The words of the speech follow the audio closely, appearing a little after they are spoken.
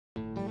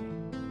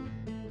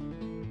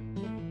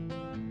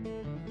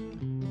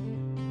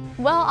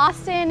Well,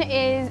 Austin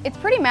it's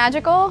pretty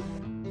magical.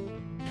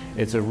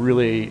 It's a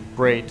really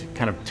great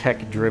kind of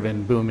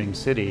tech-driven, booming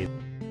city.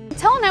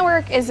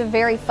 Telenetwork is a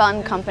very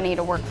fun company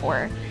to work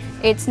for.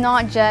 It's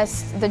not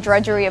just the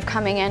drudgery of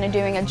coming in and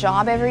doing a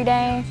job every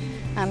day.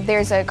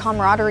 There's a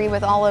camaraderie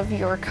with all of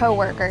your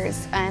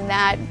coworkers, and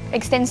that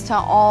extends to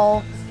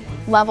all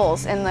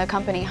levels in the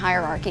company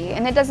hierarchy.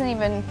 And it doesn't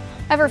even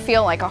ever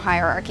feel like a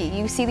hierarchy.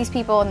 You see these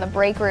people in the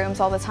break rooms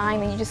all the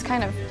time, and you just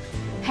kind of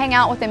hang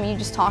out with them and you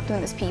just talk to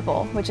them as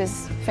people, which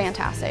is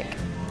fantastic.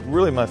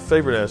 Really, my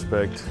favorite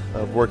aspect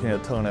of working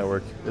at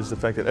Telenetwork is the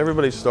fact that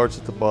everybody starts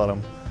at the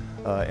bottom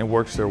and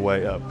works their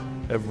way up.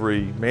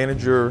 Every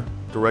manager,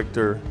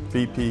 director,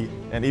 VP,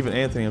 and even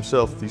Anthony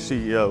himself, the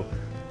CEO,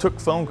 took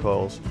phone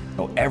calls.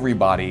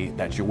 Everybody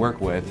that you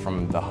work with,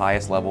 from the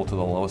highest level to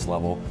the lowest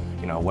level,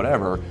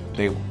 whatever,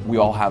 we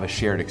all have a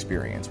shared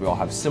experience. We all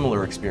have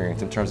similar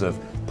experience in terms of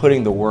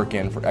putting the work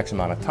in for X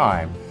amount of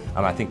time.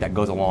 I think that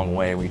goes a long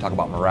way when you talk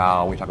about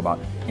morale, when you talk about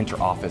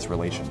inter-office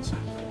relations.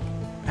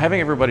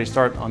 Having everybody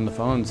start on the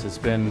phones has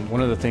been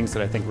one of the things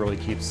that I think really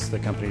keeps the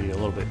company a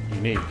little bit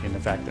unique in the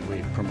fact that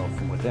we promote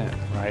from within,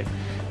 right?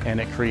 And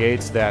it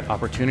creates that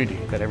opportunity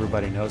that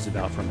everybody knows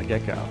about from the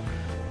get-go.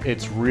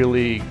 It's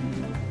really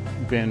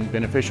been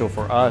beneficial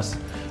for us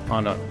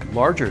on a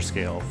larger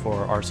scale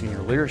for our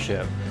senior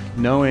leadership,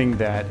 knowing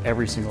that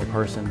every single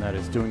person that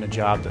is doing the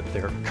job that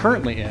they're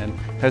currently in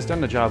has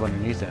done the job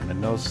underneath them and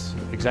knows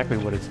exactly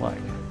what it's like.